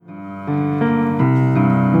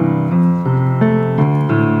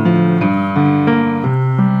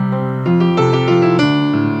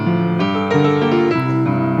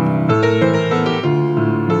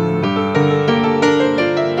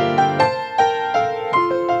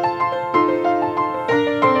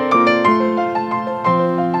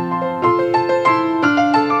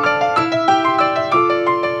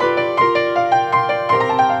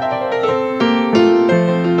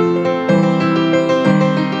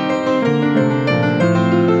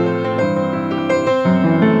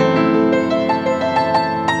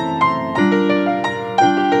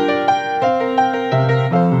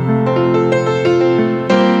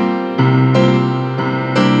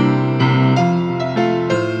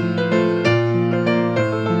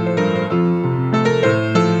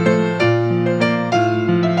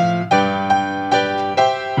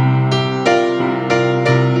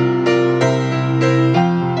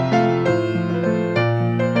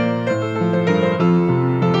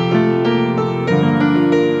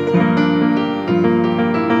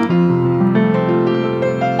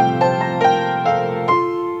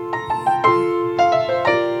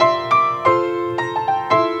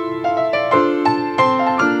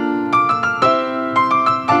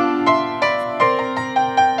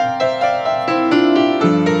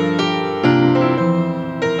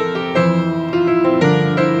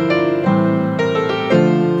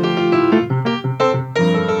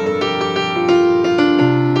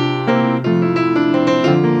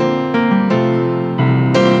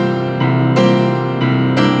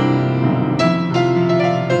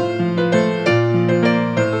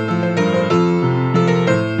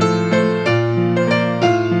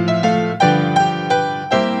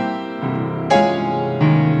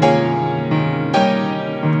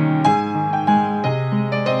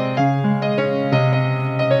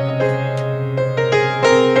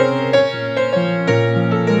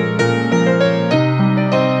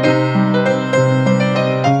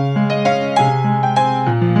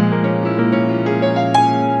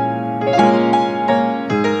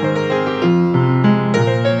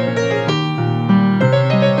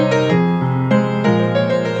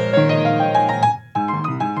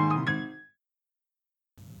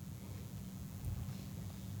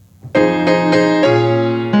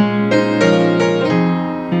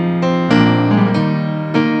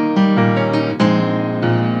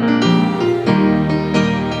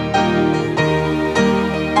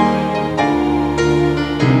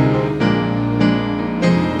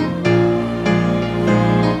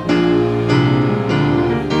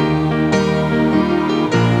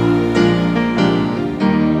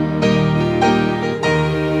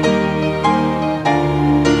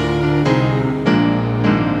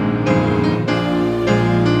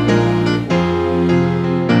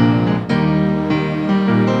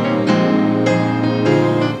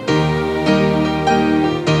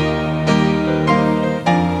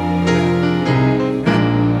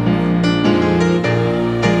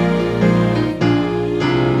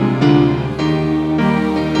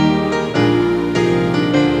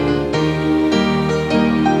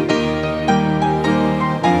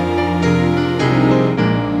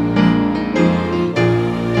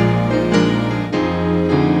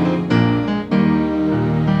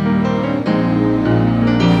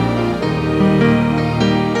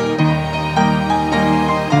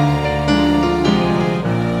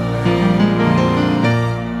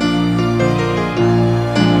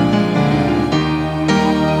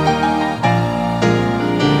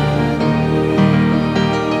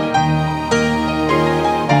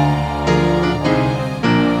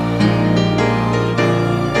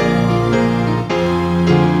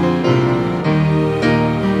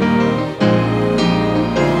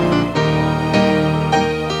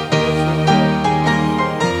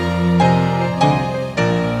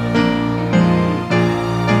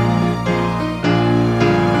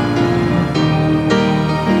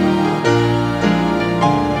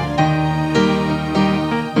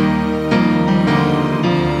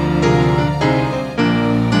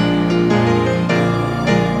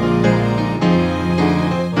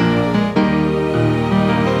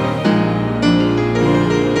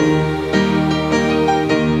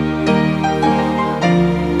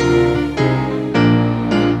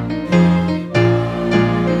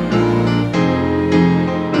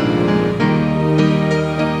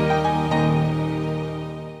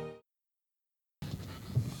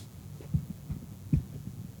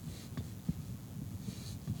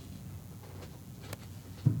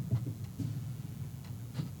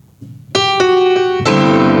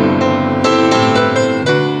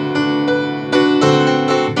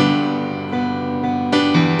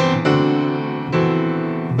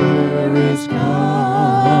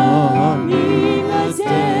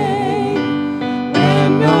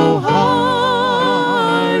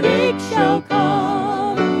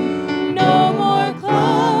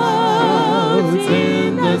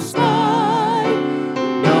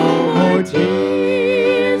nor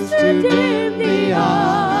tears to dim the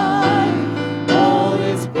eye. All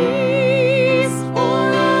is peace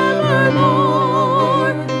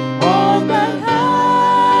forevermore on that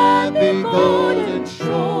happy golden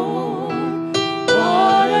shore.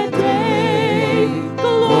 What a day,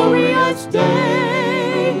 glorious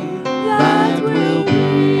day that will be.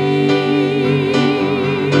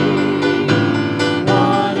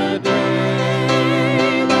 What a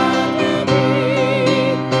day that will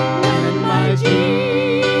be when my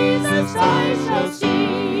Jesus I shall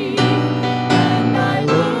see, and I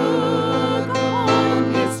look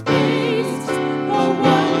upon His face, the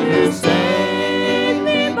one who saved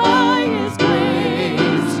me by His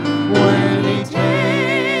grace. When He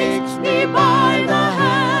takes me by the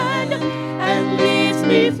hand and leads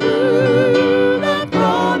me through the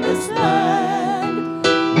promised land.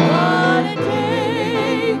 What a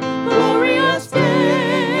day, glorious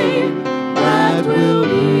day that will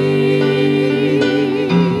be.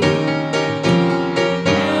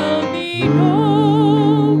 There'll be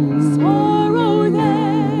no sorrow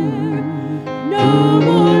there, no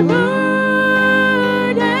more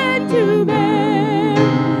burden to bear,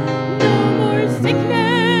 no more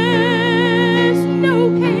sickness, no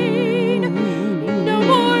pain, no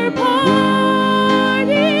more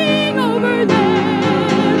parting over there.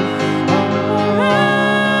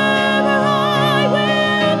 Forever I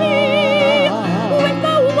will be with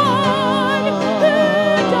the one who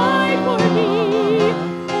died for me.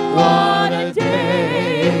 What a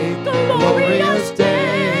day, glorious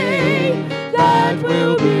day that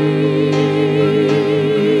will be.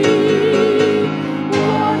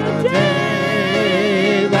 What a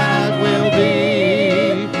day that will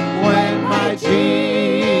be when my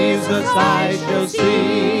Jesus I shall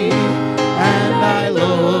see, and I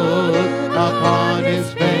look upon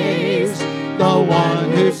His face, the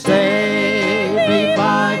one who saved me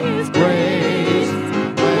by His grace.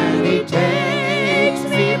 When He takes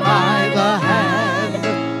me by the hand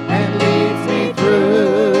and leads me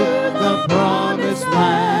through the promised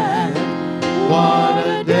land. What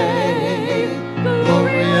a day,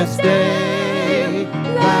 glorious day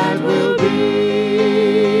that will be.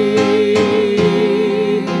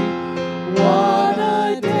 What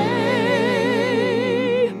a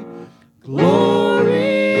day,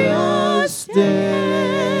 glorious day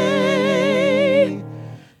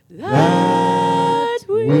that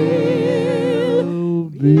will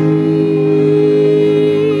be.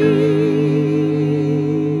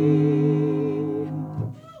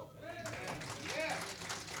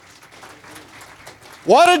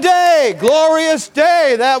 What a day, glorious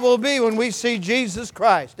day that will be when we see Jesus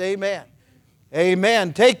Christ. Amen.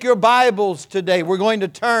 Amen. Take your Bibles today. We're going to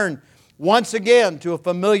turn once again to a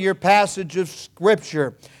familiar passage of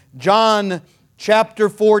Scripture. John chapter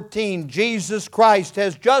 14. Jesus Christ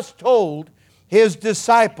has just told His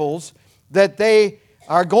disciples that they're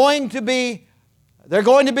going to be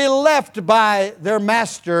left by their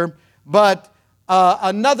Master, but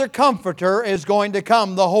another Comforter is going to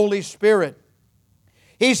come, the Holy Spirit.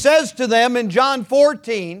 He says to them in John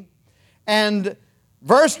 14 and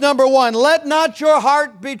verse number 1, "Let not your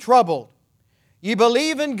heart be troubled. Ye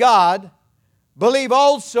believe in God, believe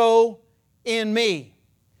also in me."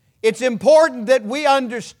 It's important that we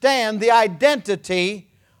understand the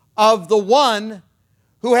identity of the one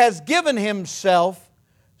who has given Himself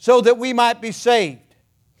so that we might be saved.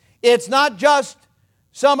 It's not just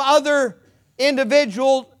some other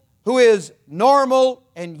individual who is normal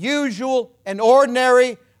and usual and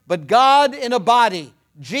ordinary, but God in a body,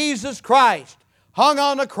 Jesus Christ, hung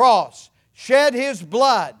on a cross, shed His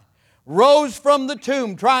blood, rose from the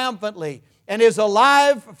tomb triumphantly, and is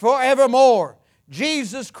alive forevermore.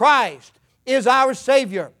 Jesus Christ is our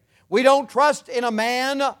Savior. We don't trust in a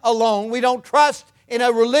man alone. We don't trust in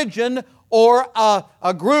a religion or a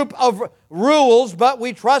group of rules, but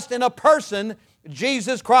we trust in a person,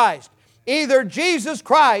 Jesus Christ. Either Jesus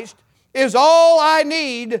Christ is all I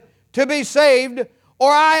need to be saved,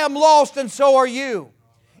 or I am lost and so are you.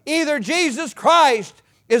 Either Jesus Christ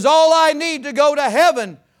is all I need to go to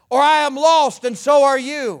heaven, or I am lost and so are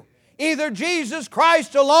you. Either Jesus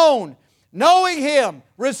Christ alone, knowing Him,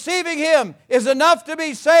 receiving Him, is enough to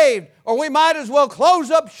be saved, or we might as well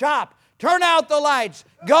close up shop, turn out the lights,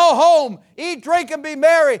 go home, eat, drink, and be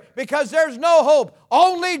merry, because there's no hope.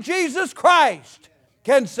 Only Jesus Christ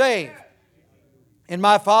can save. In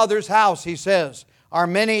my Father's house, He says, are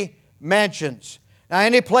many mansions. Now,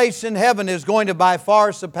 any place in heaven is going to by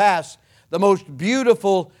far surpass the most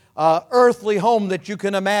beautiful earthly home that you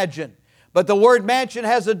can imagine. But the word mansion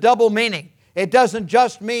has a double meaning. It doesn't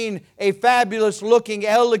just mean a fabulous looking,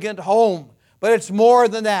 elegant home, but it's more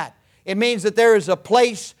than that. It means that there is a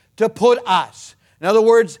place to put us. In other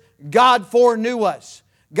words, God foreknew us.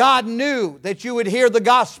 God knew that you would hear the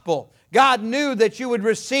gospel. God knew that you would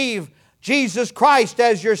receive Jesus Christ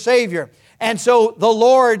as your Savior. And so the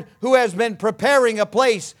Lord, who has been preparing a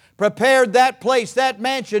place, prepared that place, that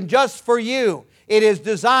mansion just for you. It is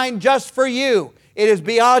designed just for you. It is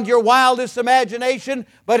beyond your wildest imagination,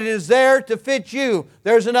 but it is there to fit you.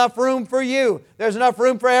 There's enough room for you. There's enough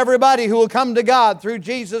room for everybody who will come to God through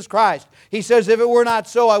Jesus Christ. He says, if it were not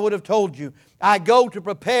so, I would have told you. I go to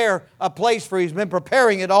prepare a place for you. He's been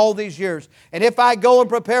preparing it all these years. And if I go and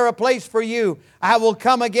prepare a place for you, I will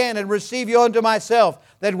come again and receive you unto myself,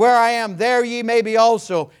 that where I am, there ye may be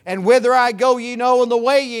also. And whither I go ye know, and the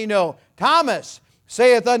way ye know. Thomas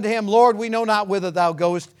saith unto Him, Lord, we know not whither Thou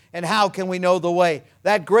goest, and how can we know the way?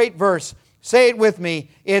 That great verse, say it with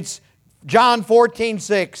me. It's John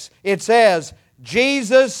 14:6. It says,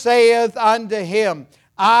 Jesus saith unto him,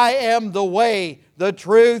 I am the way, the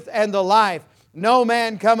truth, and the life. No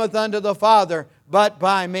man cometh unto the Father but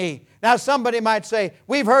by me. Now somebody might say,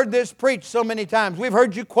 we've heard this preached so many times. We've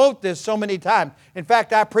heard you quote this so many times. In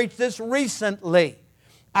fact, I preached this recently.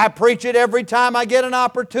 I preach it every time I get an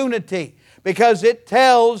opportunity, because it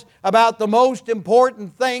tells about the most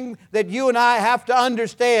important thing that you and I have to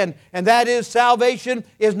understand, and that is salvation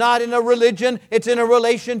is not in a religion, it's in a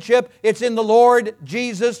relationship, it's in the Lord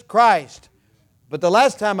Jesus Christ. But the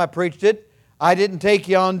last time I preached it, I didn't take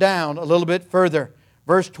you on down a little bit further.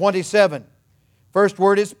 Verse 27. First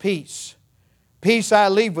word is peace. Peace I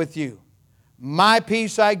leave with you. My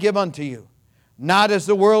peace I give unto you. Not as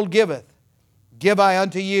the world giveth, give I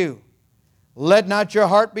unto you. Let not your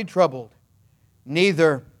heart be troubled,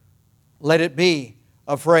 neither let it be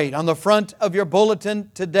afraid. On the front of your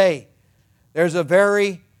bulletin today, there's a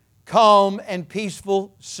very calm and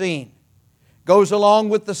peaceful scene. Goes along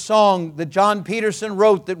with the song that John Peterson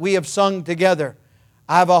wrote that we have sung together.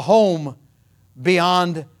 I have a home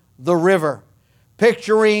beyond the river.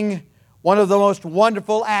 Picturing one of the most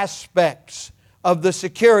wonderful aspects of the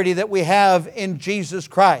security that we have in Jesus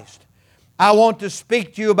Christ. I want to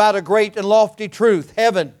speak to you about a great and lofty truth,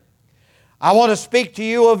 heaven. I want to speak to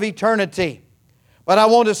you of eternity. But I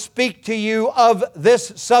want to speak to you of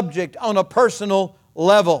this subject on a personal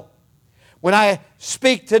level. When I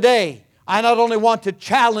speak today, I not only want to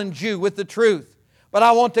challenge you with the truth, but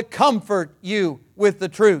I want to comfort you with the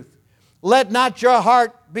truth. Let not your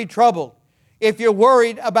heart be troubled. If you're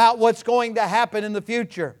worried about what's going to happen in the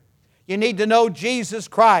future, you need to know Jesus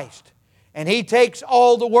Christ. And He takes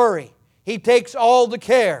all the worry. He takes all the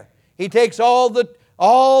care. He takes all the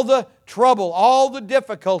trouble, all the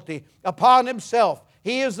difficulty upon Himself.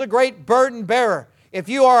 He is the great burden bearer. If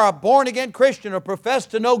you are a born-again Christian or profess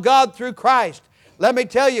to know God through Christ, let me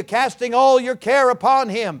tell you, casting all your care upon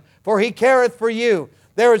Him, for He careth for you.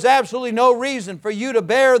 There is absolutely no reason for you to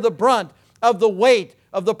bear the brunt of the weight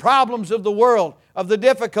of the problems of the world, of the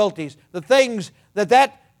difficulties, the things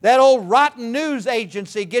that old rotten news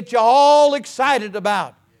agency gets you all excited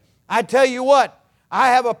about. I tell you what, I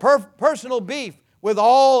have a personal beef with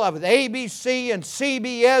all of ABC and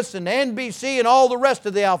CBS and NBC and all the rest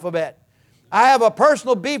of the alphabet. I have a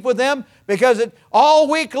personal beef with them because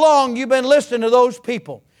all week long you've been listening to those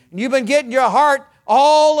people. And you've been getting your heart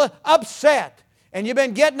all upset. And you've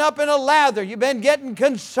been getting up in a lather. You've been getting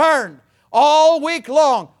concerned all week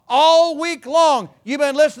long. All week long you've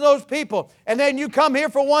been listening to those people. And then you come here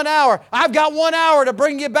for 1 hour. I've got 1 hour to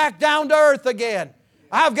bring you back down to earth again.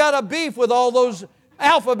 I've got a beef with all those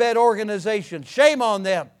alphabet organizations. Shame on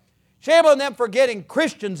them. Shame on them for getting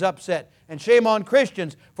Christians upset. And shame on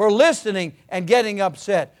Christians for listening and getting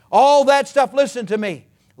upset. All that stuff, listen to me.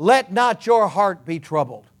 Let not your heart be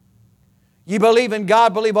troubled. You believe in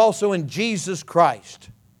God, believe also in Jesus Christ.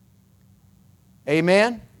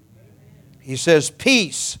 Amen? He says,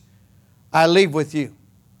 peace I leave with you.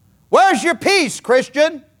 Where's your peace,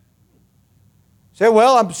 Christian? Say,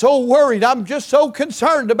 well, I'm so worried. I'm just so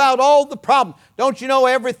concerned about all the problems. Don't you know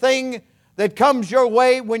everything that comes your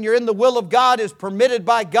way when you're in the will of God is permitted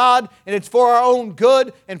by God, and it's for our own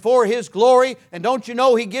good and for His glory? And don't you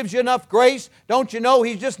know He gives you enough grace? Don't you know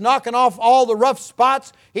He's just knocking off all the rough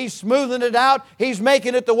spots? He's smoothing it out. He's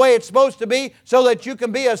making it the way it's supposed to be so that you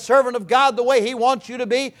can be a servant of God the way He wants you to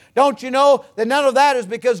be. Don't you know that none of that is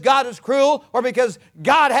because God is cruel or because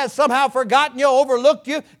God has somehow forgotten you, overlooked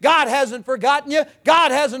you? God hasn't forgotten you.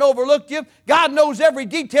 God hasn't overlooked you. God knows every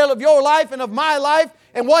detail of your life and of my life.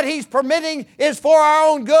 And what He's permitting is for our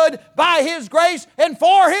own good, by His grace, and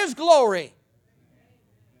for His glory.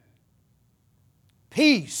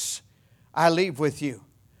 Peace I leave with you.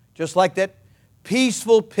 Just like that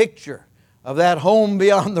peaceful picture of that home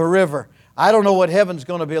beyond the river. I don't know what heaven's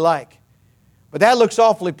going to be like. But that looks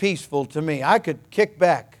awfully peaceful to me. I could kick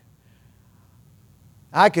back.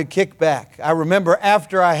 I could kick back. I remember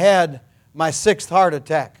after I had my 6th heart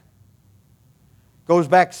attack. Goes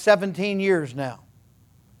back 17 years now.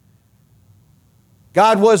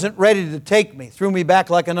 God wasn't ready to take me. Threw me back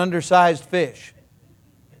like an undersized fish.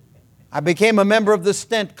 I became a member of the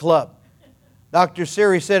Stent Club. Dr.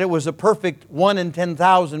 Siri said it was a perfect 1 in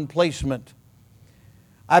 10,000 placement.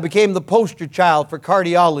 I became the poster child for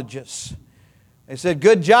cardiologists. They said,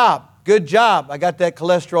 good job, good job. I got that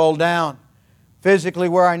cholesterol down. Physically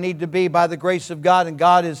where I need to be by the grace of God, and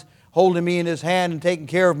God is holding me in His hand and taking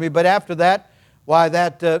care of me. But after that, why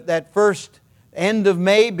that first end of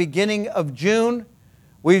May, beginning of June,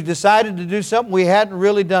 we decided to do something we hadn't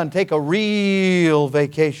really done, take a real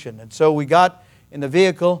vacation. And so we got in the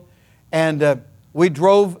vehicle and we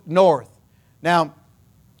drove north. Now,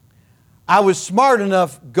 I was smart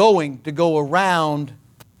enough going to go around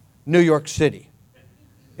New York City.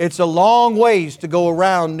 It's a long ways to go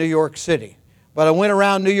around New York City. But I went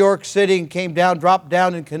around New York City and came down, dropped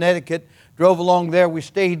down in Connecticut, drove along there. We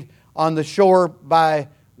stayed on the shore by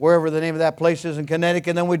wherever the name of that place is in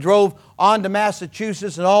Connecticut. And then we drove on to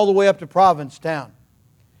Massachusetts and all the way up to Provincetown.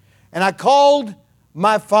 And I called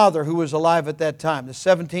my father, who was alive at that time, this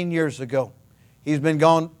 17 years ago. He's been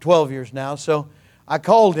gone 12 years now. So I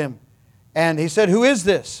called him and he said, who is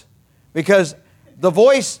this? Because the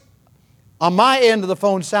voice on my end of the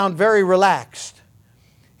phone sounded very relaxed.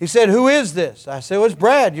 He said, who is this? I said, well, it's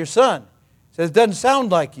Brad, your son. He says, it doesn't sound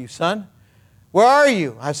like you, son. Where are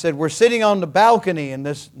you? I said, we're sitting on the balcony in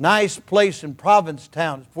this nice place in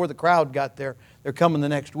Provincetown. Before the crowd got there, they're coming the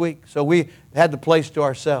next week. So we had the place to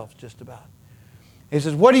ourselves just about. He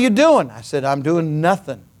says, what are you doing? I said, I'm doing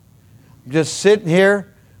nothing. I'm just sitting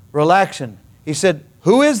here, relaxing. He said,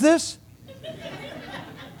 who is this?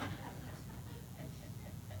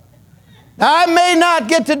 Now, I may not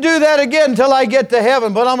get to do that again until I get to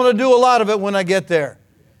heaven, but I'm going to do a lot of it when I get there.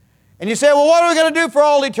 And you say, well, what are we going to do for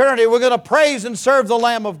all eternity? We're going to praise and serve the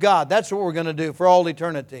Lamb of God. That's what we're going to do for all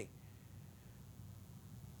eternity.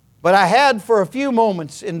 But I had for a few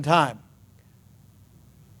moments in time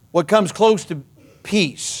what comes close to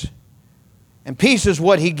peace. And peace is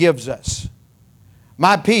what He gives us.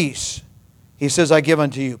 My peace, He says, I give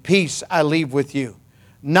unto you. Peace I leave with you.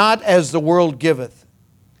 Not as the world giveth,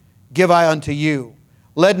 give I unto you.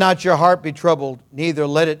 Let not your heart be troubled, neither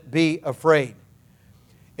let it be afraid.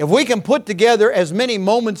 If we can put together as many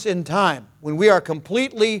moments in time when we are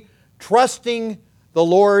completely trusting the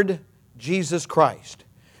Lord Jesus Christ,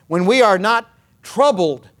 when we are not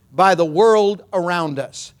troubled by the world around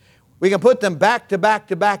us, we can put them back to back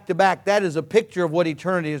to back to back. That is a picture of what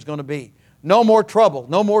eternity is going to be. No more trouble,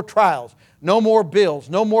 no more trials, no more bills,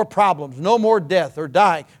 no more problems, no more death or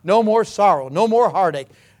dying, no more sorrow, no more heartache.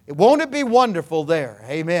 Won't it be wonderful there?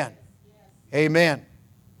 Amen. Amen.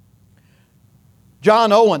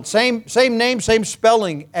 John Owen, same name, same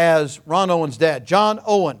spelling as Ron Owen's dad. John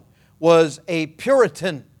Owen was a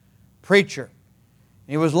Puritan preacher.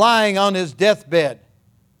 He was lying on his deathbed.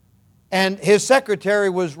 And his secretary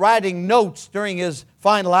was writing notes during his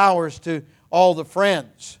final hours to all the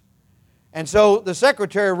friends. And so the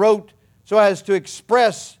secretary wrote so as to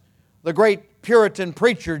express the great Puritan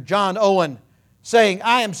preacher, John Owen, saying,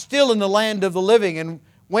 I am still in the land of the living. And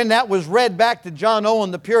when that was read back to John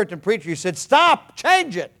Owen, the Puritan preacher, he said, stop,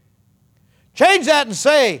 change it. Change that and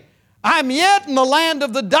say, I'm yet in the land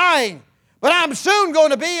of the dying, but I'm soon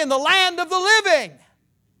going to be in the land of the living.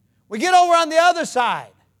 We get over on the other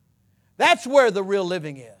side. That's where the real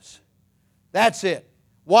living is. That's it.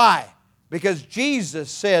 Why? Because Jesus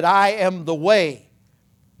said, I am the way,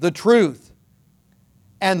 the truth,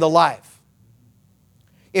 and the life.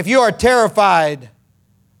 If you are terrified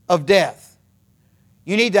of death,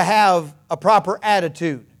 you need to have a proper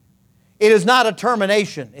attitude. It is not a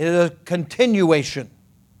termination. It is a continuation.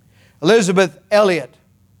 Elisabeth Elliot,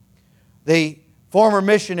 the former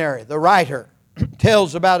missionary, the writer,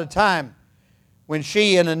 tells about a time when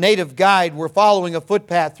she and a native guide were following a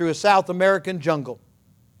footpath through a South American jungle.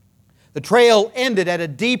 The trail ended at a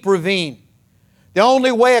deep ravine. The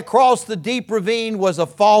only way across the deep ravine was a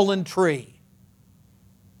fallen tree.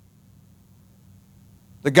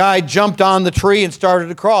 The guide jumped on the tree and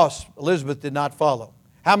started across. Elizabeth did not follow.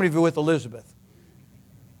 How many of you are with Elizabeth?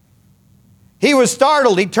 He was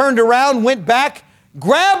startled. He turned around, went back,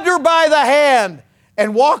 grabbed her by the hand,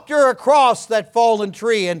 and walked her across that fallen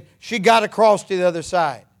tree, and she got across to the other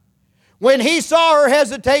side. When he saw her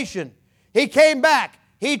hesitation, he came back.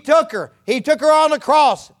 He took her on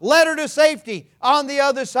across, led her to safety on the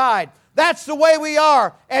other side. That's the way we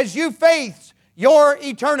are as you face your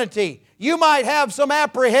eternity. You might have some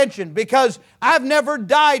apprehension because I've never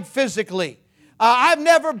died physically. I've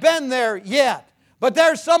never been there yet. But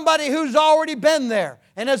there's somebody who's already been there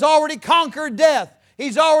and has already conquered death.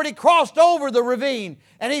 He's already crossed over the ravine,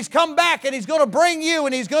 and He's come back, and He's going to bring you,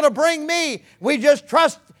 and He's going to bring me. We just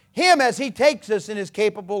trust Him as He takes us in His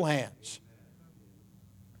capable hands.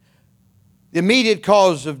 The immediate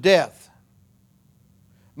cause of death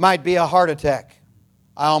might be a heart attack.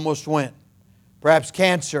 I almost went. Perhaps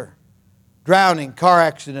cancer, drowning, car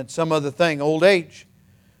accident, some other thing, old age.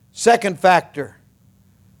 Second factor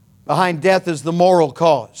behind death is the moral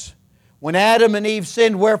cause. When Adam and Eve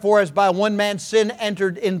sinned, wherefore as by one man sin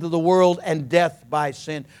entered into the world, and death by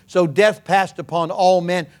sin. So death passed upon all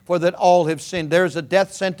men, for that all have sinned. There's a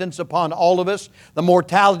death sentence upon all of us. The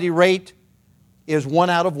mortality rate is 1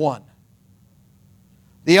 out of 1.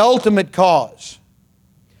 The ultimate cause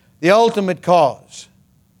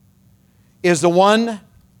is the one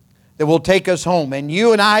that will take us home. And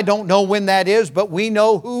you and I don't know when that is, but we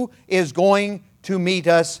know who is going to meet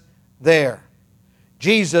us there.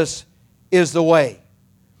 Jesus is the way.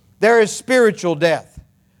 There is spiritual death.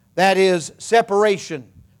 That is separation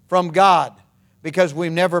from God because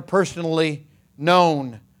we've never personally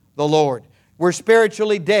known the Lord. We're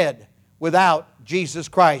spiritually dead without Jesus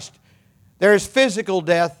Christ. There is physical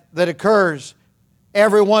death that occurs.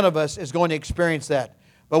 Every one of us is going to experience that.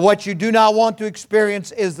 But what you do not want to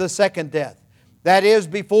experience is the second death. That is,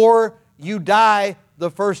 before you die the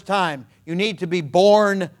first time, you need to be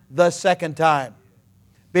born the second time.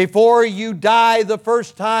 Before you die the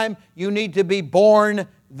first time, you need to be born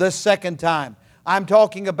the second time. I'm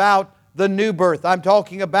talking about the new birth. I'm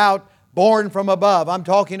talking about born from above. I'm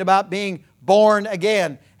talking about being born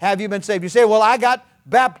again. Have you been saved? You say, well, I got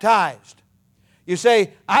baptized. You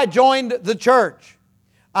say, I joined the church.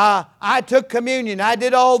 I took communion. I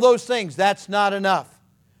did all those things. That's not enough.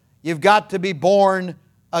 You've got to be born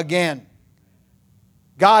again.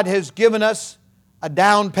 God has given us a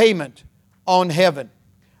down payment on heaven.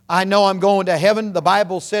 I know I'm going to heaven. The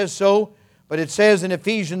Bible says so. But it says in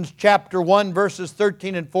Ephesians chapter 1, verses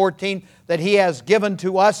 13 and 14, that He has given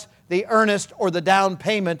to us the earnest or the down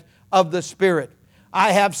payment of the Spirit.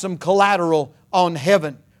 I have some collateral on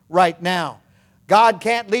heaven right now. God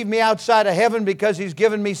can't leave me outside of heaven because He's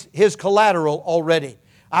given me His collateral already.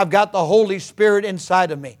 I've got the Holy Spirit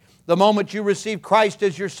inside of me. The moment you receive Christ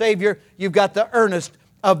as your Savior, you've got the earnest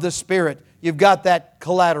of the Spirit. You've got that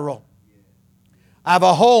collateral. I have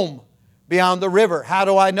a home beyond the river. How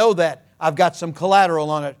do I know that? I've got some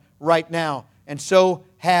collateral on it right now. And so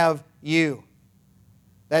have you.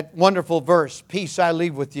 That wonderful verse, "Peace I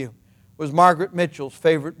leave with you," was Margaret Mitchell's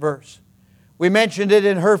favorite verse. We mentioned it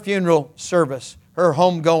in her funeral service, her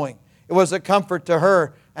homegoing. It was a comfort to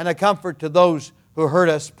her and a comfort to those who heard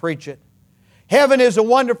us preach it. Heaven is a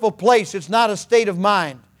wonderful place. It's not a state of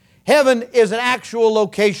mind. Heaven is an actual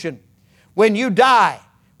location. When you die,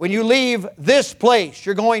 when you leave this place,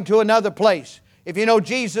 you're going to another place. If you know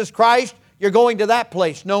Jesus Christ, you're going to that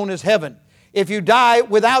place known as heaven. If you die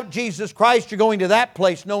without Jesus Christ, you're going to that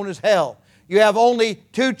place known as hell. You have only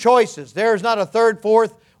two choices. There is not a third,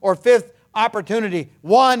 fourth, or fifth opportunity,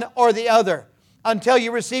 one or the other. Until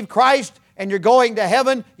you receive Christ and you're going to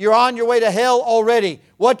heaven, you're on your way to hell already.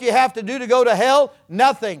 What do you have to do to go to hell?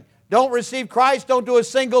 Nothing. Don't receive Christ, don't do a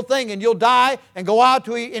single thing, and you'll die and go out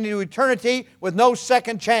into eternity with no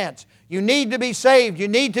second chance. You need to be saved. You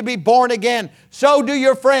need to be born again. So do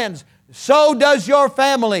your friends. So does your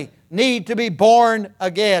family need to be born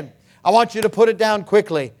again. I want you to put it down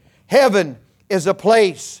quickly. Heaven is a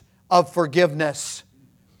place of forgiveness.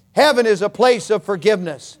 Heaven is a place of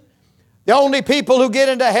forgiveness. The only people who get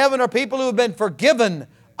into heaven are people who have been forgiven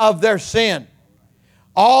of their sin.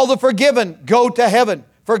 All the forgiven go to heaven.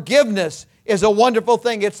 Forgiveness is a wonderful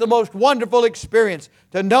thing. It's the most wonderful experience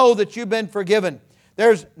to know that you've been forgiven.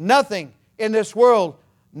 There's nothing in this world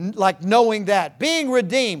like knowing that. Being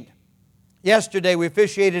redeemed. Yesterday we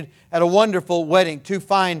officiated at a wonderful wedding. Two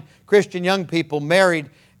fine Christian young people married,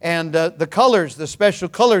 and the colors, the special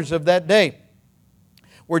colors of that day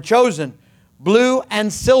were chosen, blue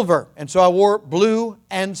and silver. And so I wore blue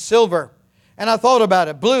and silver. And I thought about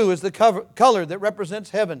it. Blue is the color that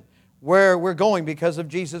represents heaven, where we're going because of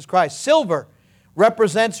Jesus Christ. Silver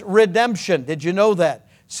represents redemption. Did you know that?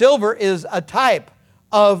 Silver is a type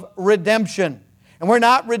of redemption. And we're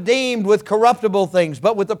not redeemed with corruptible things,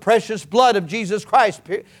 but with the precious blood of Jesus Christ.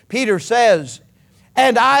 Peter says,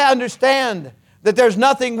 and I understand that there's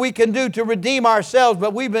nothing we can do to redeem ourselves,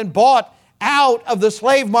 but we've been bought out of the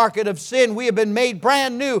slave market of sin. We have been made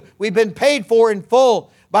brand new. We've been paid for in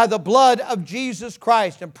full by the blood of Jesus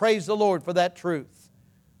Christ. And praise the Lord for that truth.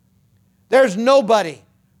 There's nobody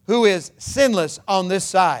who is sinless on this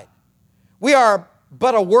side. We are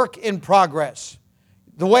but a work in progress.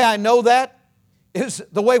 The way I know that is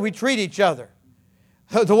the way we treat each other.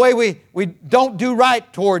 The way we don't do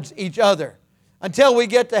right towards each other. Until we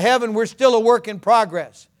get to heaven, we're still a work in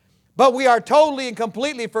progress. But we are totally and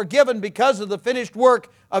completely forgiven because of the finished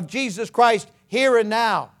work of Jesus Christ here and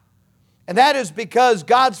now. And that is because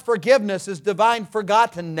God's forgiveness is divine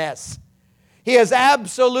forgottenness. He has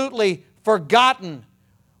absolutely forgotten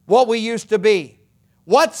what we used to be.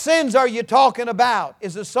 What sins are you talking about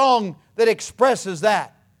is a song that expresses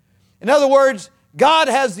that. In other words, God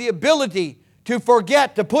has the ability to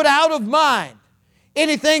forget, to put out of mind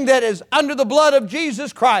anything that is under the blood of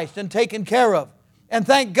Jesus Christ and taken care of. And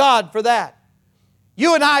thank God for that.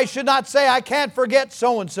 You and I should not say, I can't forget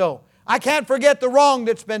so-and-so. I can't forget the wrong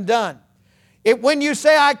that's been done. When you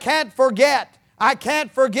say, I can't forget, I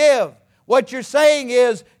can't forgive, what you're saying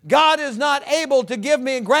is, God is not able to give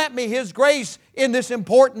me and grant me His grace in this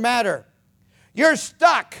important matter. You're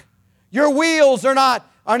stuck. Your wheels are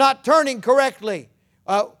not turning correctly.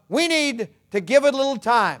 We need to give it a little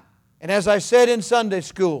time. And as I said in Sunday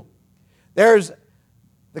school, there's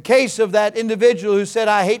the case of that individual who said,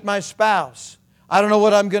 I hate my spouse. I don't know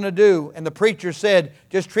what I'm going to do. And the preacher said,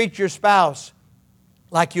 just treat your spouse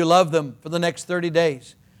like you love them for the next 30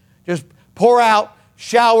 days. Just pour out,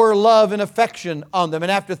 shower love and affection on them.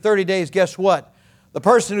 And after 30 days, guess what? The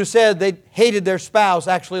person who said they hated their spouse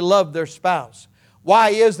actually loved their spouse. Why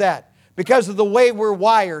is that? Because of the way we're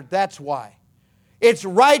wired, that's why. It's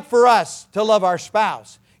right for us to love our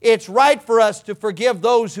spouse. It's right for us to forgive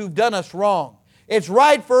those who've done us wrong. It's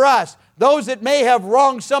right for us, those that may have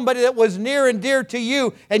wronged somebody that was near and dear to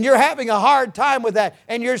you, and you're having a hard time with that,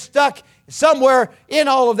 and you're stuck somewhere in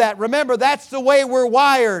all of that. Remember, that's the way we're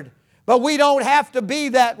wired. But we don't have to be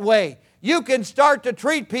that way. You can start to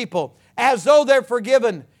treat people as though they're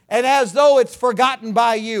forgiven and as though it's forgotten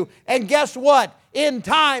by you. And guess what? In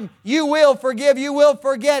time, you will forgive, you will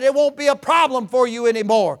forget. It won't be a problem for you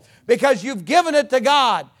anymore because you've given it to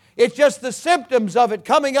God. It's just the symptoms of it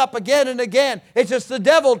coming up again and again. It's just the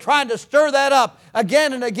devil trying to stir that up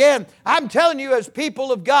again and again. I'm telling you, as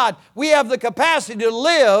people of God, we have the capacity to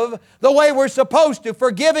live the way we're supposed to,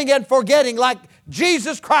 forgiving and forgetting like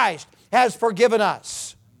Jesus Christ has forgiven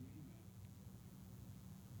us.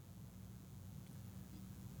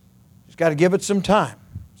 Just got to give it some time.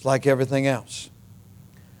 It's like everything else.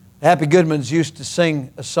 The Happy Goodmans used to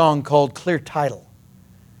sing a song called Clear Title.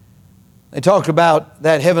 They talked about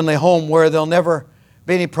that heavenly home where there'll never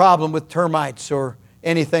be any problem with termites or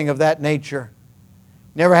anything of that nature.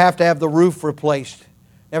 Never have to have the roof replaced.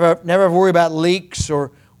 Never have to worry about leaks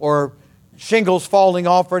or shingles falling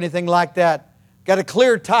off or anything like that. Got a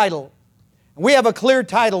clear title. We have a clear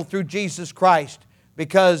title through Jesus Christ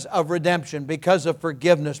because of redemption, because of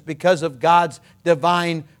forgiveness, because of God's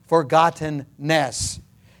divine forgottenness.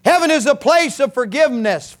 Heaven is a place of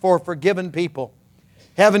forgiveness for forgiven people.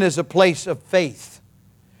 Heaven is a place of faith.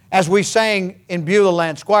 As we sang in Beulah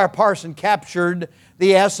Land, Squire Parson captured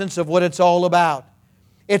the essence of what it's all about.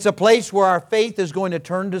 It's a place where our faith is going to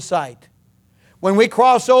turn to sight. When we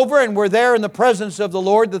cross over and we're there in the presence of the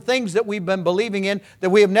Lord, the things that we've been believing in that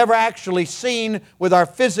we have never actually seen with our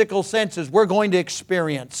physical senses, we're going to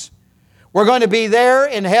experience. We're going to be there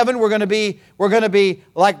in heaven. We're going to be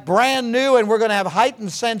like brand new, and we're going to have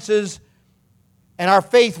heightened senses, and our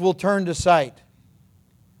faith will turn to sight.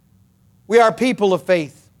 We are people of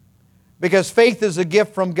faith because faith is a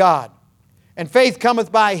gift from God. And faith cometh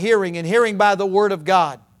by hearing, and hearing by the Word of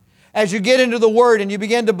God. As you get into the Word and you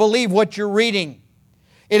begin to believe what you're reading,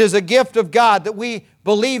 it is a gift of God that we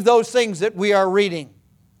believe those things that we are reading.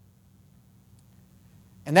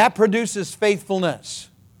 And that produces faithfulness.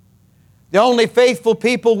 The only faithful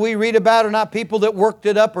people we read about are not people that worked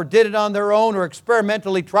it up or did it on their own or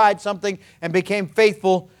experimentally tried something and became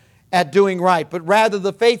faithful at doing right. But rather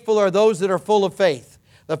the faithful are those that are full of faith.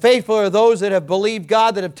 The faithful are those that have believed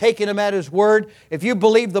God, that have taken Him at His word. If you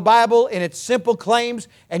believe the Bible in its simple claims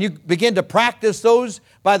and you begin to practice those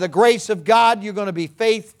by the grace of God, you're going to be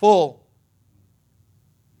faithful.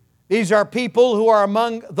 These are people who are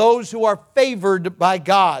among those who are favored by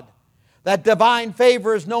God. That divine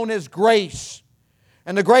favor is known as grace.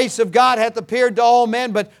 And the grace of God hath appeared to all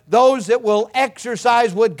men, but those that will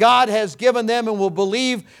exercise what God has given them and will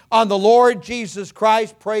believe on the Lord Jesus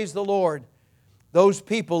Christ, praise the Lord. Those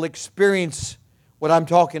people experience what I'm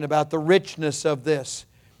talking about, the richness of this.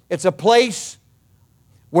 It's a place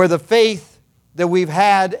where the faith that we've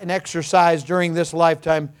had and exercised during this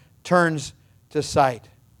lifetime turns to sight.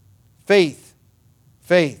 Faith.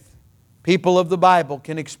 People of the Bible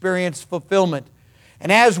can experience fulfillment.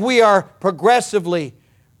 And as we are progressively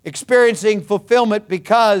experiencing fulfillment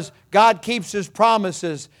because God keeps His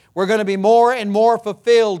promises. We're going to be more and more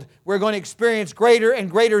fulfilled. We're going to experience greater and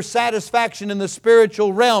greater satisfaction in the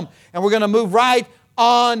spiritual realm. And we're going to move right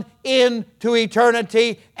on into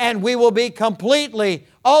eternity, and we will be completely,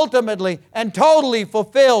 ultimately, and totally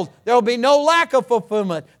fulfilled. There will be no lack of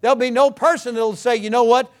fulfillment. There will be no person that will say, you know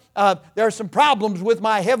what? There are some problems with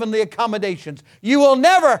my heavenly accommodations. You will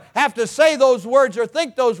never have to say those words or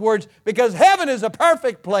think those words, because heaven is a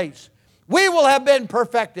perfect place. We will have been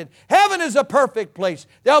perfected. Heaven is a perfect place.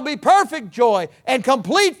 There will be perfect joy and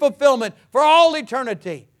complete fulfillment for all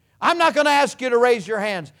eternity. I'm not going to ask you to raise your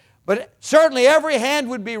hands, but certainly every hand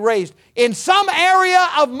would be raised. In some area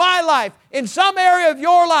of my life, in some area of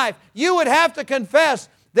your life, you would have to confess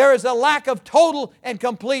there is a lack of total and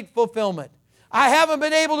complete fulfillment. I haven't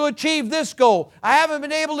been able to achieve this goal. I haven't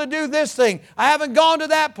been able to do this thing. I haven't gone to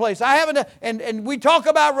that place. I haven't, and we talk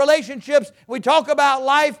about relationships, we talk about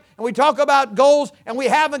life, and we talk about goals, and we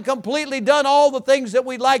haven't completely done all the things that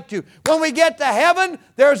we'd like to. When we get to heaven,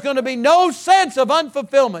 there's going to be no sense of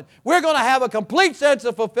unfulfillment. We're going to have a complete sense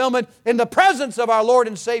of fulfillment in the presence of our Lord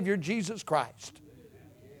and Savior, Jesus Christ.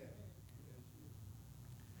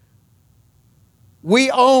 We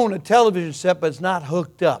own a television set, but it's not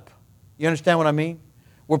hooked up. You understand what I mean?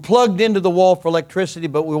 We're plugged into the wall for electricity,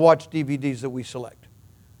 but we watch DVDs that we select.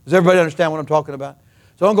 Does everybody understand what I'm talking about?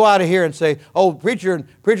 So don't go out of here and say, oh, preacher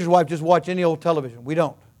and preacher's wife just watch any old television. We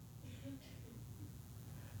don't.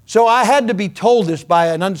 So I had to be told this by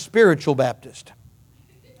an unspiritual Baptist.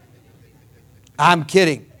 I'm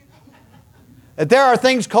kidding. That there are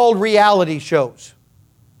things called reality shows.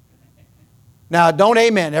 Now, don't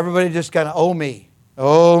amen. Everybody just kind of, oh me.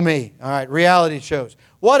 Oh me. All right, reality shows.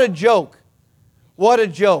 What a joke. What a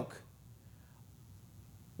joke.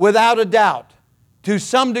 Without a doubt, to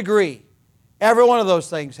some degree, every one of those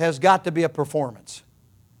things has got to be a performance.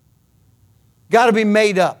 Got to be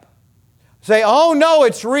made up. Say, oh no,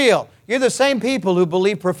 it's real. You're the same people who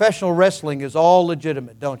believe professional wrestling is all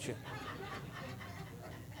legitimate, don't you?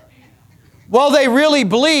 Well, they really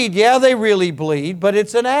bleed. Yeah, they really bleed, but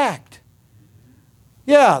it's an act.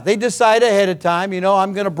 Yeah, they decide ahead of time,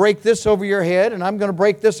 I'm going to break this over your head, and I'm going to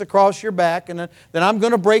break this across your back, and then I'm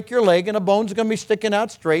going to break your leg, and a bone's going to be sticking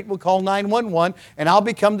out straight. We'll call 911, and I'll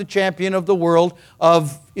become the champion of the world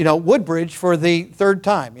of, Woodbridge for the third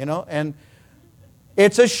time, And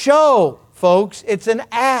it's a show, folks. It's an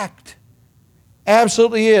act.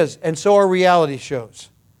 Absolutely is. And so are reality shows.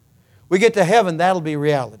 We get to heaven, that'll be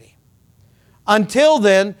reality. Until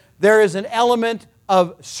then, there is an element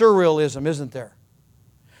of surrealism, isn't there?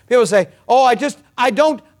 People say, oh, I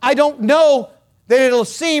don't know that it'll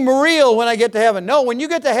seem real when I get to heaven. No, when you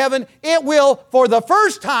get to heaven, it will, for the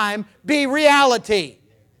first time, be reality.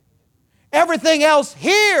 Everything else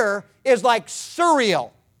here is like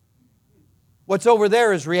surreal. What's over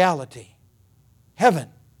there is reality. Heaven.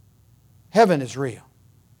 Heaven is real.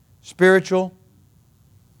 Spiritual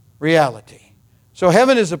reality. So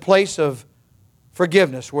heaven is a place of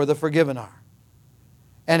forgiveness where the forgiven are.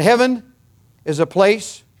 And heaven is a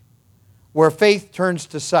place where faith turns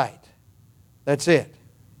to sight. That's it.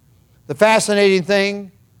 The fascinating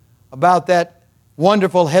thing about that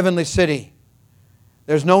wonderful heavenly city,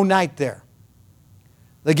 there's no night there.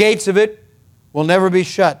 The gates of it will never be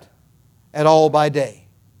shut at all by day.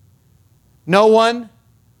 No one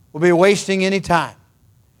will be wasting any time.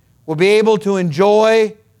 We'll be able to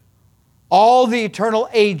enjoy all the eternal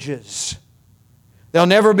ages. There'll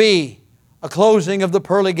never be a closing of the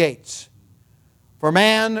pearly gates. For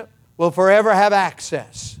man will forever have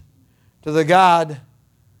access to the God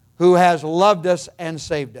who has loved us and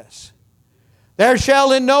saved us. There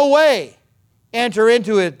shall in no way enter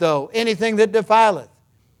into it, though, anything that defileth,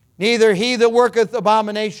 neither he that worketh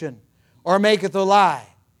abomination or maketh a lie,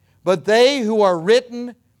 but they who are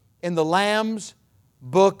written in the Lamb's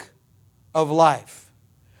book of life.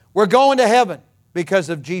 We're going to heaven because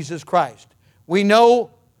of Jesus Christ. We know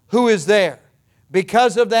who is there.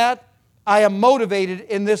 Because of that, I am motivated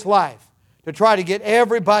in this life to try to get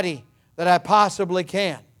everybody that I possibly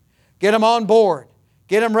can. Get them on board.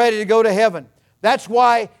 Get them ready to go to heaven. That's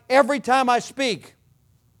why every time I speak,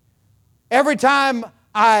 every time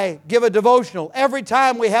I give a devotional, every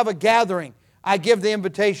time we have a gathering, I give the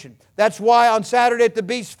invitation. That's why on Saturday at the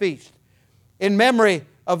Beast Feast, in memory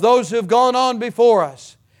of those who have gone on before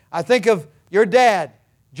us, I think of your dad,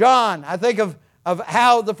 John. I think of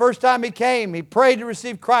how the first time he came, he prayed to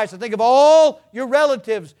receive Christ. I think of all your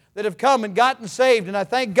relatives that have come and gotten saved. And I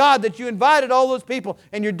thank God that you invited all those people,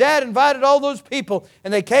 and your dad invited all those people,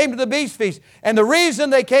 and they came to the Beast Feast. And the reason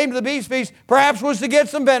they came to the Beast Feast perhaps was to get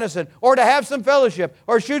some venison, or to have some fellowship,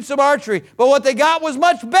 or shoot some archery. But what they got was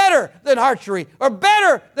much better than archery, or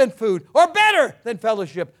better than food, or better than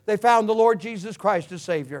fellowship. They found the Lord Jesus Christ as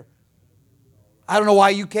Savior. I don't know why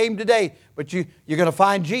you came today, but you're going to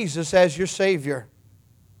find Jesus as your Savior.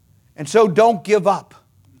 And so don't give up.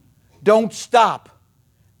 Don't stop.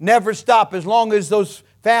 Never stop. As long as those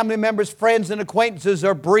family members, friends, and acquaintances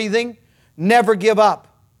are breathing, never give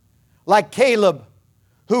up. Like Caleb,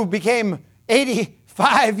 who became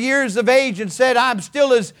 85 years of age and said, I'm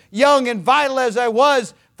still as young and vital as I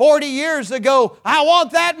was 40 years ago. I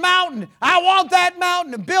want that mountain. I want that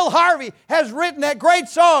mountain. And Bill Harvey has written that great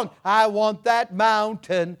song, I want that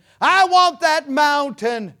mountain. I want that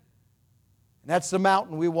mountain. And that's the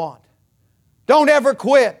mountain we want. Don't ever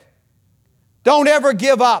quit. Don't ever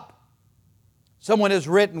give up. Someone has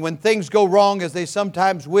written, when things go wrong, as they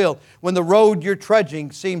sometimes will, when the road you're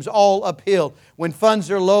trudging seems all uphill, when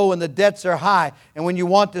funds are low and the debts are high, and when you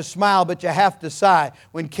want to smile but you have to sigh,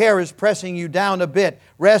 when care is pressing you down a bit,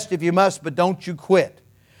 rest if you must, but don't you quit.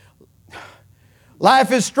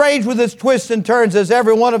 Life is strange with its twists and turns, as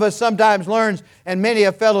every one of us sometimes learns, and many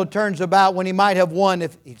a fellow turns about when he might have won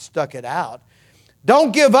if he'd stuck it out.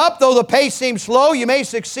 Don't give up, though the pace seems slow. You may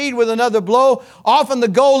succeed with another blow. Often the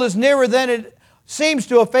goal is nearer than it seems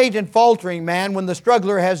to a faint and faltering man when the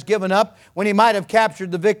struggler has given up, when he might have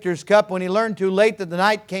captured the victor's cup, when he learned too late that the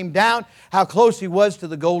night came down, how close he was to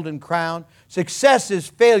the golden crown. Success is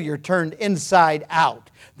failure turned inside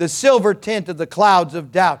out, the silver tint of the clouds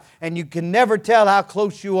of doubt, and you can never tell how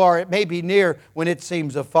close you are. It may be near when it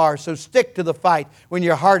seems afar. So stick to the fight when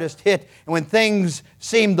you're hardest hit, and when things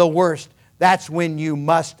seem the worst, that's when you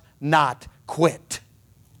must not quit.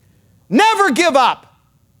 Never give up.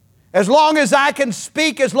 As long as I can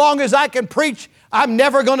speak, as long as I can preach, I'm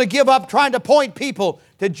never going to give up trying to point people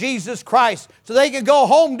to Jesus Christ so they can go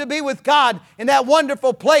home to be with God in that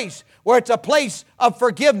wonderful place where it's a place of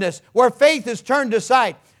forgiveness, where faith is turned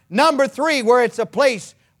aside. Number 3, where it's a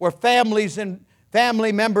place where families and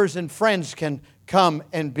family members and friends can come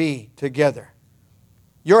and be together.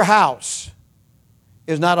 Your house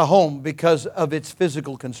is not a home because of its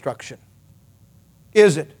physical construction.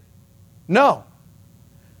 Is it? No.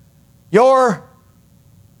 Your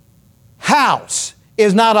house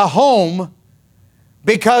is not a home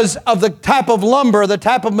because of the type of lumber, the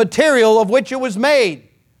type of material of which it was made.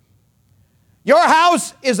 Your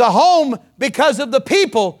house is a home because of the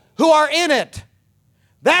people who are in it.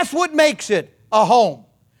 That's what makes it a home,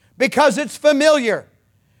 because it's familiar.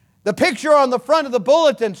 The picture on the front of the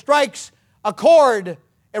bulletin strikes a chord.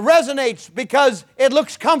 It resonates because it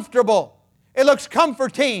looks comfortable. It looks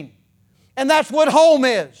comforting. And that's what home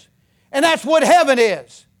is. And that's what heaven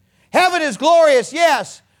is. Heaven is glorious,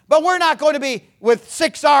 yes, but we're not going to be with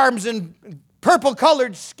 6 arms and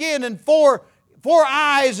purple-colored skin and four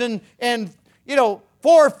eyes and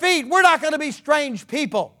 4 feet. We're not going to be strange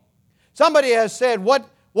people. Somebody has said, what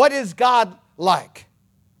is God like?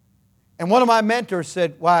 And one of my mentors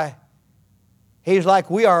said, why, He's like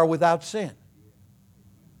we are without sin.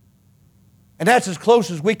 And that's as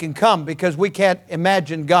close as we can come because we can't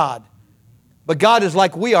imagine God. But God is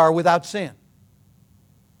like we are without sin.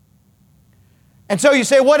 And so you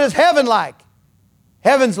say, what is heaven like?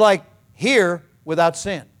 Heaven's like here without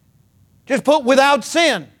sin. Just put without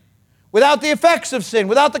sin, without the effects of sin,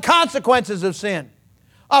 without the consequences of sin.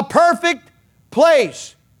 A perfect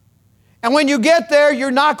place. And when you get there,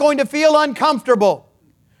 you're not going to feel uncomfortable.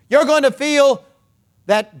 You're going to feel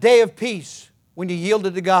that day of peace when you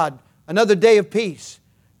yielded to God. Another day of peace.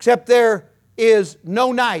 Except there is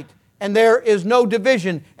no night and there is no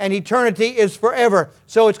division and eternity is forever.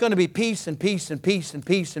 So it's going to be peace and peace and peace and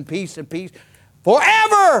peace and peace and peace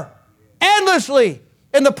forever, endlessly,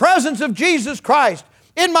 in the presence of Jesus Christ.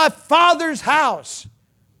 In my Father's house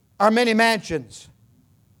are many mansions.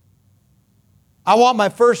 I want my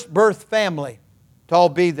first birth family to all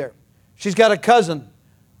be there. She's got a cousin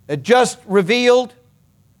that just revealed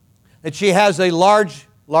that she has a large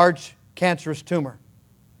cancerous tumor.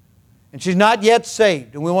 And she's not yet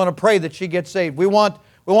saved, and we want to pray that she gets saved. We want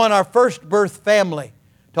our first birth family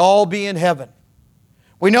to all be in heaven.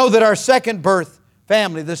 We know that our second birth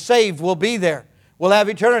family, the saved, will be there. We'll have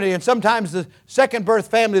eternity. And sometimes the second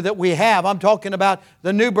birth family that we have, I'm talking about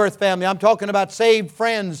the new birth family, I'm talking about saved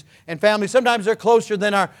friends and family. Sometimes they're closer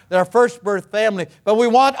than our first birth family. But we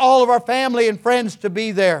want all of our family and friends to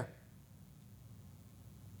be there.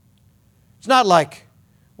 It's not like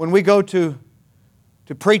when we go to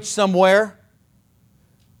preach somewhere,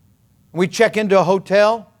 we check into a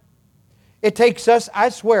hotel, It takes us, I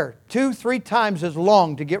swear, 2-3 times as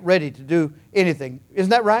long to get ready to do anything. Isn't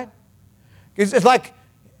that right? It's like,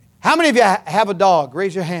 how many of you have a dog?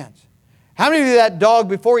 Raise your hands. How many of you that dog,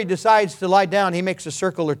 before he decides to lie down, he makes a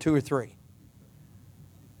circle or 2 or 3?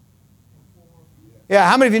 Yeah,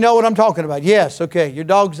 how many of you know what I'm talking about? Yes, okay, your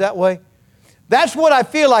dog's that way. That's what I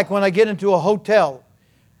feel like when I get into a hotel.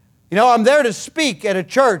 You know, I'm there to speak at a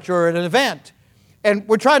church or at an event. And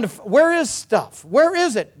we're trying to, where is stuff? Where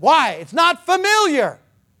is it? Why? It's not familiar.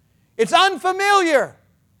 It's unfamiliar.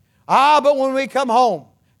 But when we come home,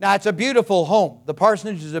 now it's a beautiful home. The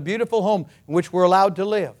parsonage is a beautiful home in which we're allowed to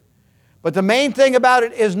live. But the main thing about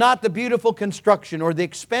it is not the beautiful construction or the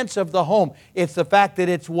expense of the home. It's the fact that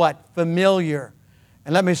it's what? Familiar.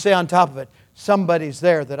 And let me say on top of it, somebody's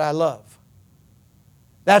there that I love.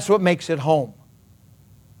 That's what makes it home.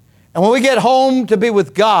 And when we get home to be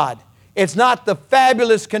with God, it's not the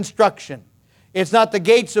fabulous construction. It's not the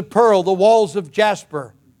gates of pearl, the walls of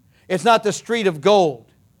jasper. It's not the street of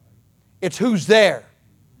gold. It's who's there.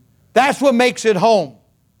 That's what makes it home.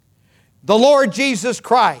 The Lord Jesus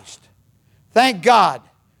Christ. Thank God.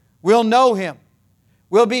 We'll know Him.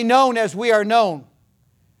 We'll be known as we are known.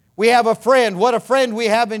 We have a friend. What a friend we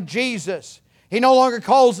have in Jesus. He no longer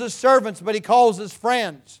calls us servants, but He calls us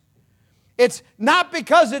friends. It's not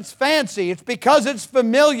because it's fancy. It's because it's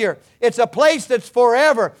familiar. It's a place that's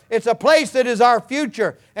forever. It's a place that is our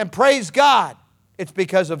future. And praise God, it's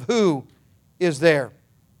because of who is there.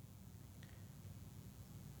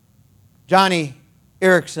 Joni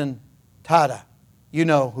Eareckson Tada, you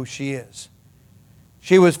know who she is.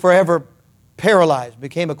 She was forever paralyzed,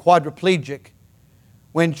 became a quadriplegic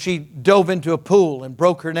when she dove into a pool and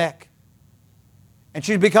broke her neck. And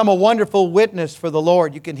she's become a wonderful witness for the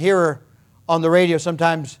Lord. You can hear her on the radio.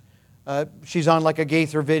 Sometimes she's on like a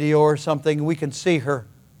Gaither video or something. We can see her.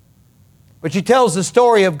 But she tells the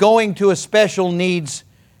story of going to a special needs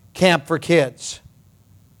camp for kids.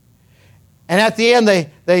 And at the end,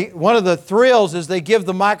 one of the thrills is they give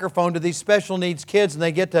the microphone to these special needs kids, and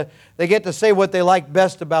they get to say what they like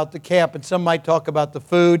best about the camp. And some might talk about the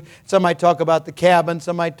food, some might talk about the cabin,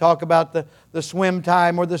 some might talk about the swim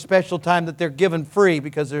time or the special time that they're given free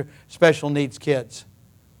because they're special needs kids.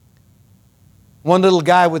 One little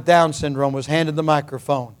guy with Down syndrome was handed the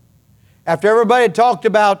microphone. After everybody had talked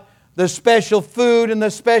about the special food and the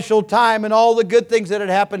special time and all the good things that had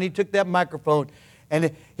happened, he took that microphone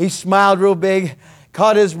and he smiled real big,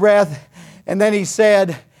 caught his breath, and then he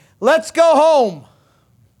said, "Let's go home."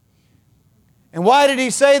 And why did he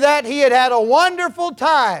say that? He had had a wonderful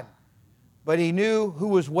time, but he knew who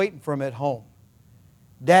was waiting for him at home.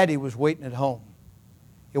 Daddy was waiting at home.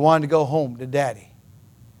 He wanted to go home to Daddy.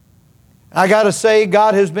 I got to say,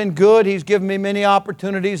 God has been good. He's given me many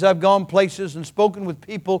opportunities. I've gone places and spoken with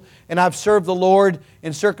people, and I've served the Lord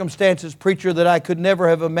in circumstances, preacher, that I could never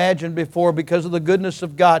have imagined before because of the goodness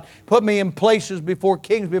of God. Put me in places before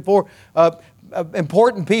kings, before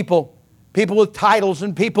important people, people with titles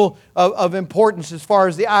and people of importance as far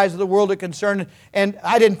as the eyes of the world are concerned. And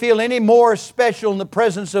I didn't feel any more special in the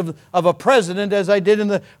presence of a president as I did in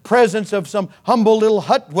the presence of some humble little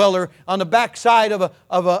hut dweller on the backside of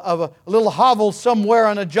a little hovel somewhere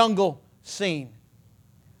on a jungle scene.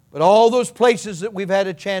 But all those places that we've had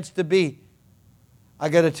a chance to be, I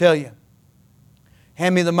got to tell you,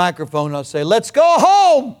 hand me the microphone and I'll say, "Let's go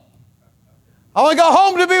home. I want to go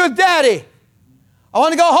home to be with Daddy. I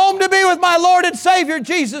want to go home to be with my Lord and Savior,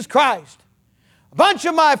 Jesus Christ." A bunch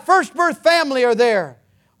of my first birth family are there.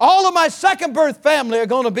 All of my second birth family are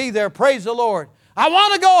going to be there. Praise the Lord. I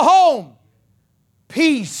want to go home.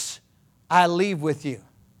 Peace I leave with you.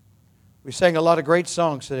 We sang a lot of great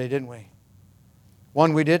songs today, didn't we?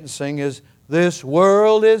 One we didn't sing is, "This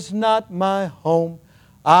world is not my home.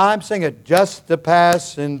 I'm singing just a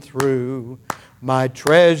passing through. My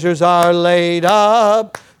treasures are laid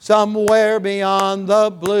up somewhere beyond the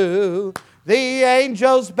blue. The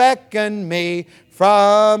angels beckon me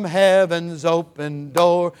from heaven's open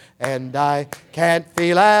door, and I can't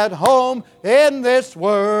feel at home in this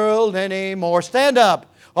world anymore." Stand up.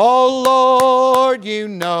 "Oh Lord, you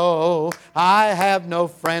know I have no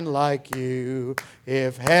friend like you.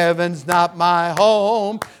 If heaven's not my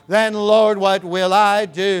home, then Lord, what will I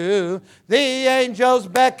do? The angels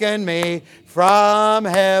beckon me from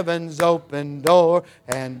heaven's open door,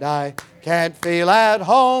 and I can't feel at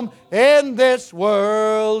home in this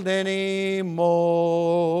world anymore."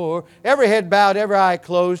 Every head bowed, every eye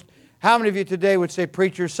closed. How many of you today would say,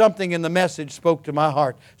 "Preacher, something in the message spoke to my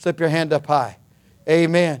heart"? Slip your hand up high.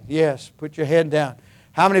 Amen. Yes, put your hand down.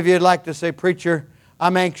 How many of you would like to say, "Preacher,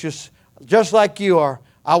 I'm anxious just like you are.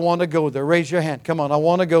 I want to go there"? Raise your hand. Come on, I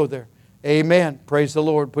want to go there. Amen. Praise the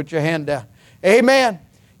Lord. Put your hand down. Amen.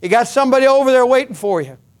 You got somebody over there waiting for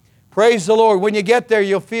you. Praise the Lord. When you get there,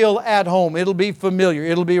 you'll feel at home. It'll be familiar.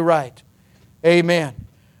 It'll be right. Amen.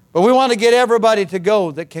 But we want to get everybody to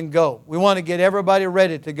go that can go. We want to get everybody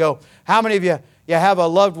ready to go. How many of you have a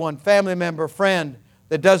loved one, family member, friend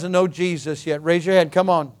that doesn't know Jesus yet? Raise your hand. Come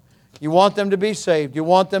on. You want them to be saved. You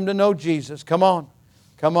want them to know Jesus. Come on.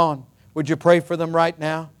 Come on. Would you pray for them right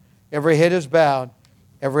now? Every head is bowed.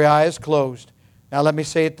 Every eye is closed. Now let me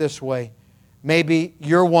say it this way. Maybe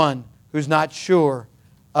you're one who's not sure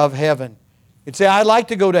of heaven. You'd say, I'd like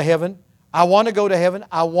to go to heaven. I want to go to heaven.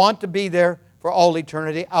 I want to be there for all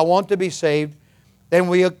eternity. I want to be saved. Then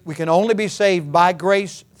we can only be saved by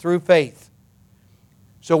grace through faith.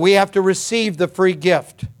 So we have to receive the free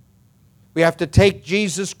gift. We have to take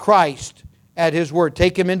Jesus Christ at His word.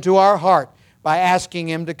 Take Him into our heart by asking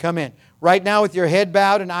Him to come in. Right now with your head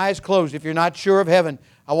bowed and eyes closed, if you're not sure of heaven,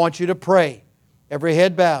 I want you to pray. Every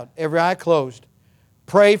head bowed, every eye closed.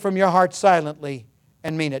 Pray from your heart silently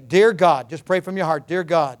and mean it. Dear God, just pray from your heart. Dear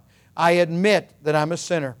God, I admit that I'm a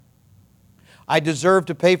sinner. I deserve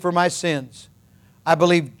to pay for my sins. I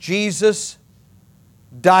believe Jesus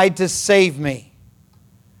died to save me.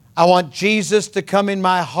 I want Jesus to come in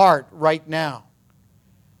my heart right now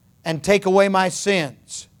and take away my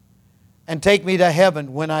sins and take me to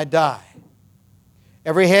heaven when I die.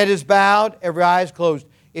 Every head is bowed, every eye is closed.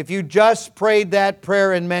 If you just prayed that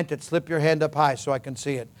prayer and meant it, slip your hand up high so I can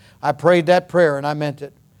see it. I prayed that prayer and I meant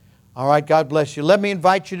it. All right, God bless you. Let me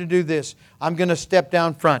invite you to do this. I'm going to step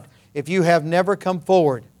down front. If you have never come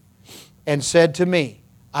forward and said to me,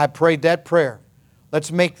 I prayed that prayer,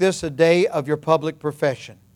 let's make this a day of your public profession.